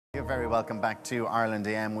very welcome back to Ireland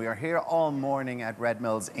AM. We are here all morning at Red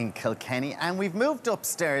Mills in Kilkenny, and we've moved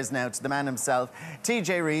upstairs now to the man himself,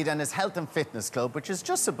 TJ Reid, and his Health and Fitness Club, which is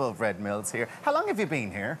just above Red Mills here. How long have you been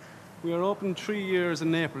here? We are open 3 years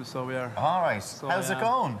in April, so we are. All right. So, how's it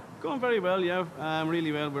going? Going very well, yeah.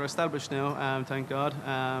 Really well. We're established now, thank God.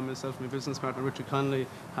 Myself and my business partner, Richard Connolly,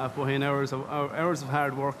 have put in hours of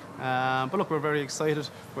hard work. But look, we're very excited.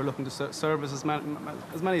 We're looking to service as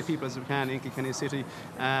many people as we can in Kilkenny City.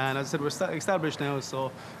 And as I said, we're established now,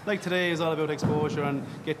 so like today is all about exposure and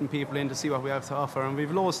getting people in to see what we have to offer. And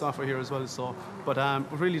we've loads to offer here as well, so. But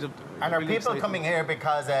we're really And are really people excited. coming here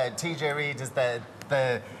because TJ Reid is the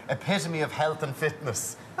epitome of health and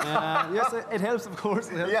fitness? Yes, it helps, of course.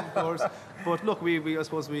 It helps, of course. But look, I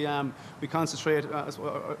suppose we concentrate.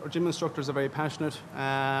 Our gym instructors are very passionate,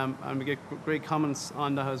 and we get great comments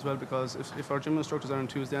on that as well. Because if our gym instructors are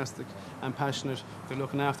enthusiastic and passionate, they're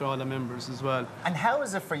looking after all the members as well. And how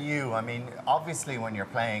is it for you? I mean, obviously, when you're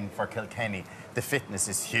playing for Kilkenny, the fitness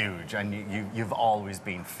is huge, and you've always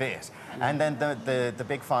been fit. And then the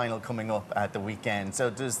big final coming up at the weekend. So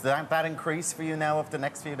does that increase for you now over the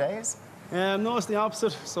next few days? No, it's the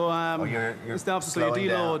opposite. So you're it's the opposite. So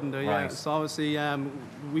you're deloading there, yeah. Right. So obviously,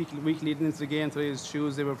 week leading into the game, today is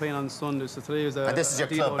Tuesday. We're playing on Sunday, so today is and this is your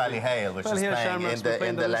club, Ballyhale, which is playing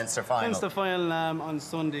in the Leinster final. Leinster final on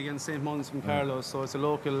Sunday against St. Mullins from Carlos. So it's a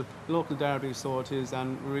local derby, so it is,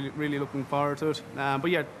 and really looking forward to it.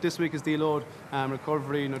 But yeah, this week is deload,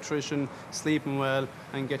 recovery, nutrition, sleeping well,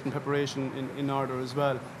 and getting preparation in order as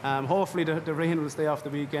well. Hopefully the rain will stay off the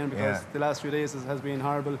weekend, because the last few days has been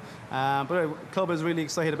horrible. But the club is really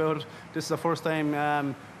excited about it. This is the first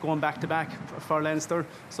time going back-to-back for Leinster,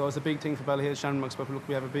 so it's a big thing for Ballyhale Shamrocks, but look,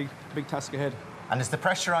 we have a big task ahead. And is the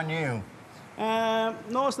pressure on you?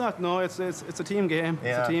 No, it's not. No, it's a team game.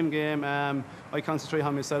 Yeah. It's a team game. I concentrate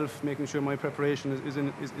on myself, making sure my preparation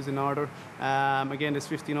is in order. Again, there's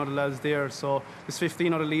 15 other lads there, so there's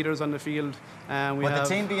 15 other leaders on the field. Will the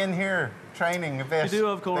team be in here training a bit? They do,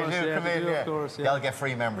 of course. They do come in, of course. Yeah. They'll get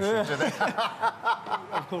free membership, do they?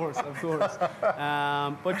 Of course.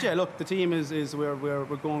 But yeah, look, the team is we're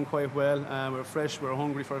going quite well. We're fresh. We're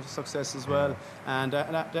hungry for success as well, and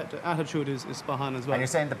that attitude is spot on as well. And you're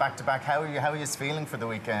saying the back-to-back. How are you feeling for the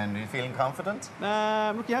weekend? Are you feeling confident?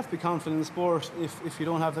 Look, you have to be confident in sport. If you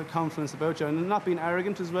don't have the confidence about you, and not being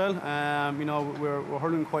arrogant as well. You know, we're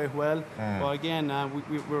hurling quite well, but again,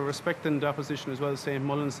 we're respecting the opposition as well. St.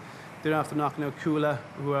 Mullins, they're after knocking out Coola,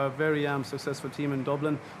 who are a very successful team in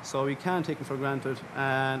Dublin, so we can't take them for granted.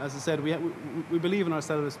 And as I said, we believe in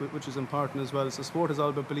ourselves, which is important as well. So sport is all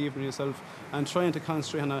about believing in yourself and trying to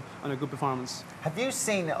concentrate on a good performance. Have you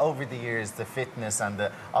seen over the years the fitness and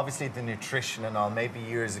obviously the nutrition and all? Maybe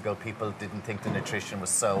years ago people didn't think the nutrition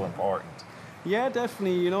was so important. Yeah,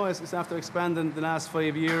 definitely. You know, it's after expanding the last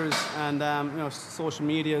 5 years, and you know, social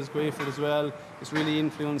media is great for it as well. It's really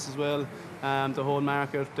influenced as well the whole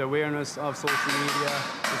market, the awareness of social media.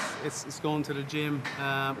 It's going to the gym.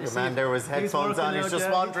 Your man there with headphones on, he's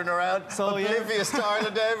just wandering around, oblivious to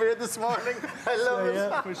Ireland here this morning. I love it.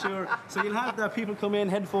 Yeah, for sure. So you'll have that people come in,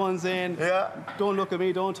 headphones in, don't look at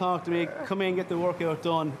me, don't talk to me, come in, get the workout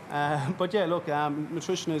done. But yeah, look,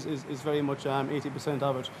 nutrition is very much 80%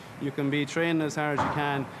 of it. You can be training as hard as you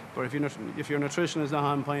can, but if your nutrition is not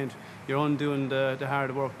on point, you're undoing the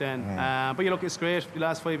hard work then. But yeah, look, it's great. The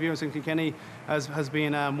last 5 years in Kilkenny has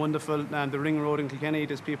been wonderful. The ring road in Kilkenny,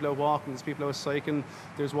 there's people out walking, there's people out cycling,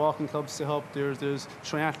 there's walking clubs to help, there's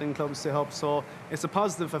triathlon clubs to help. So it's a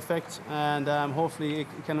positive effect, and hopefully it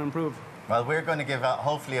can improve. Well, we're going to give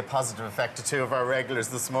hopefully a positive effect to two of our regulars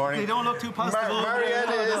this morning. They don't look too positive.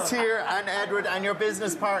 Marietta is here, and Edward, and your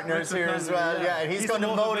business partner is here as well. Yeah, he's going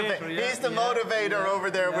to motivate. He's the motivator over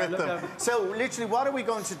there with them. So, literally, what are we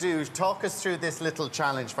going to do? Talk us through this little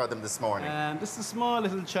challenge for them this morning. This is a small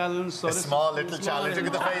little challenge. So small little challenge. Look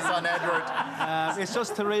at the face on Edward. It's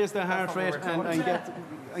just to raise their heart rate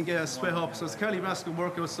and get a sweat up. So it's cardiovascular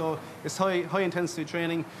workout, so it's high intensity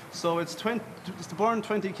training. So it's to burn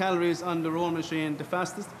 20 calories on the row machine, the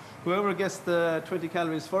fastest. Whoever gets the 20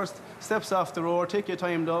 calories first steps off the rower, take your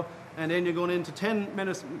time though, and then you're going into 10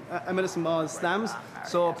 minutes medicine ball slams.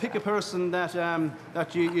 So pick a person that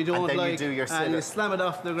you don't and like, and you slam it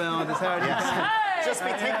off the ground as hard as you can. Just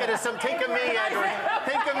be thinking of think of me, Edward.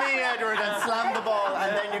 Think of me, Edward, and slam the ball,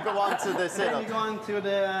 and then you go on to the sit-up. Then you go on to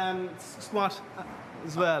the squat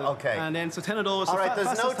as well. Okay. And then so 10 of those. All right,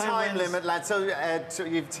 there's no time limit, lads. So you have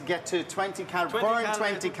to get to 20 calories. Burn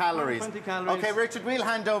 20 calories. 20 calories. Okay, Richard, we'll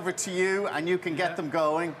hand over to you, and you can get them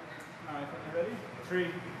going. All right, you ready? 3,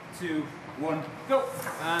 2, 1, go.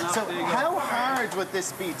 And So off they go. how hard would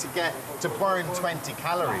this be to get to burn 20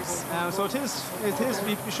 calories? So it is,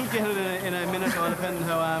 you should get it in a minute, or depending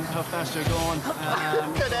how fast you're going.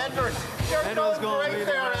 Look at Edward. You're Edward's going great really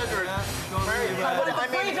there, well. Edward. Yeah, going really well. I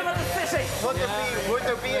mean, Freedom of the city. would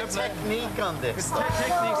there be a technique on this?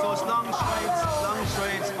 Technique, so it's long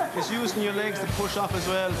strides. It's using your legs to push off as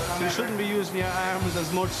well. So you shouldn't be using your arms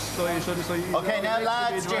as much. So you shouldn't. Okay, now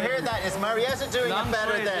lads, do you hear that? Is Marietta doing it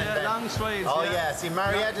better then? Long strides. Oh yeah, see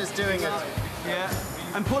Marietta's doing it. Yeah.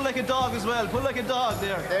 And pull like a dog as well. Pull like a dog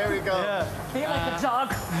there. There we go. Yeah. Feel like a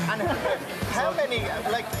dog. And how many,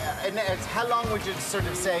 like, how long would you sort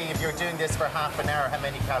of say if you're doing this for half an hour, how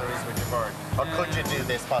many calories would you burn? Or could you do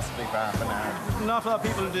this possibly for half an hour? An awful lot of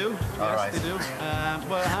people do. All Yes, right. they do.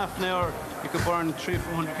 Well, half an hour, you could burn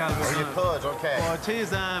 300-400 calories. Oh, you could, okay. But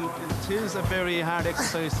it is a very hard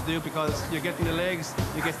exercise to do because you're getting the legs,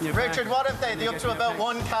 you're getting your Richard, back. what if they're up to about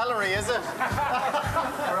 1 calorie, is it?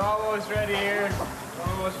 We're almost ready here.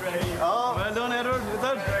 Almost ready. Oh, Well done, Edward. Well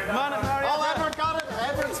done. Come on, Marietta. oh, Edward got it.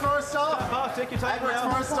 Edward's first off. Bob, take your time Edward's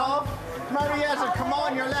now. first off. Marietta, come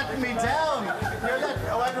on, you're letting me down.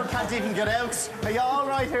 Oh, Edward can't even get out. Are you all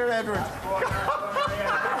right here, Edward?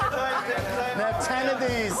 Now, 10 of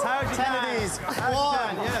these. Hard you 10 can. of these. Hard you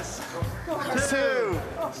 1, can, yes.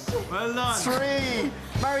 2, Well done. 3.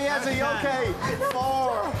 Marietta, you okay?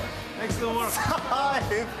 4, Excellent work.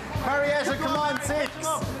 5. Marietta, come on, 6,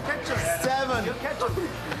 Catch him. 7, Catch him.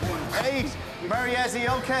 8. Marietta, you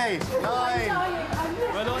okay? 9,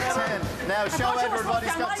 Well done, Edward. 10. Now show Edward what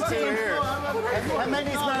he's got to do here. How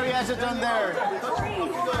many's Marietta done there?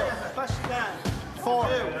 Fast you can. 4.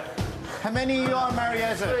 How many are you on,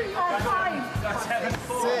 Marietta? 6.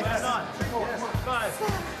 Five.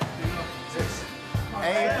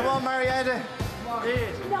 8. Come on, Marietta.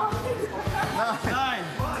 8. 9.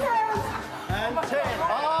 And 10.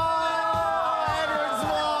 Oh, Edward's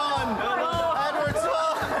won. Edward's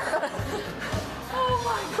won.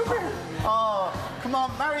 Oh, come on,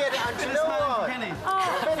 Marietta. And do you know what? Kenny.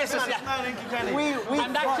 This is Not in Kilkenny.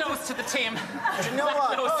 I'm that close to the team. Do you know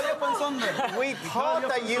what? Oh, yep, on Sunday. We thought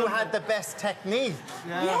that you had the best technique.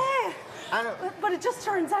 Yeah. And But it just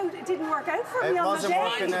turns out it didn't work out for It me on the wasn't day.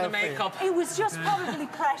 working Mind out the for you. makeup. It was just probably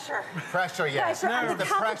pressure. pressure, yeah. Pressure. And the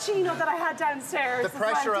cappuccino that I had downstairs. The as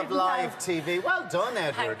well pressure of didn't live help. TV. Well done,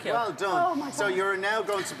 Edward. Thank you. Well done. Oh, my So God. you're now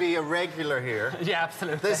going to be a regular here. Yeah,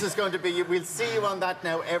 absolutely. This is going to be, we'll see you on that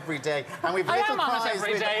now every day. And we've a I little am on it prize.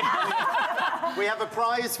 every day. We have a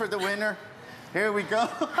prize for the winner. Here we go.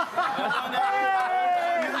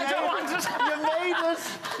 I don't want it. You made it.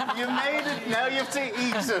 You made it. Now you have to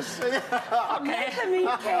eat it. Let them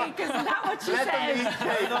eat cake. Isn't that what you Let them said? eat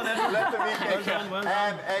cake. Let them eat cake. Well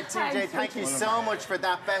done. TJ, thank you so much for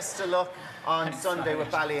that. Best of luck on Sunday with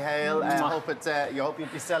Ballyhale. You hope you'll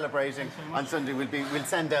be celebrating on Sunday. We'll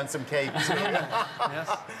send down some cake to you. Yes.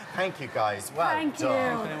 Thank you, guys. Well Thank you.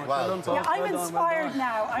 done. Very Well Well done, done. Yeah, I'm Well done, well inspired done.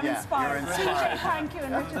 now. I'm Yeah, inspired. you're inspired. TJ, thank you.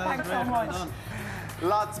 And Richard, thanks so much.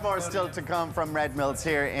 Lots more still to come from Red Mills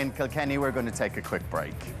here in Kilkenny. We're going to take a quick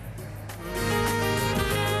break.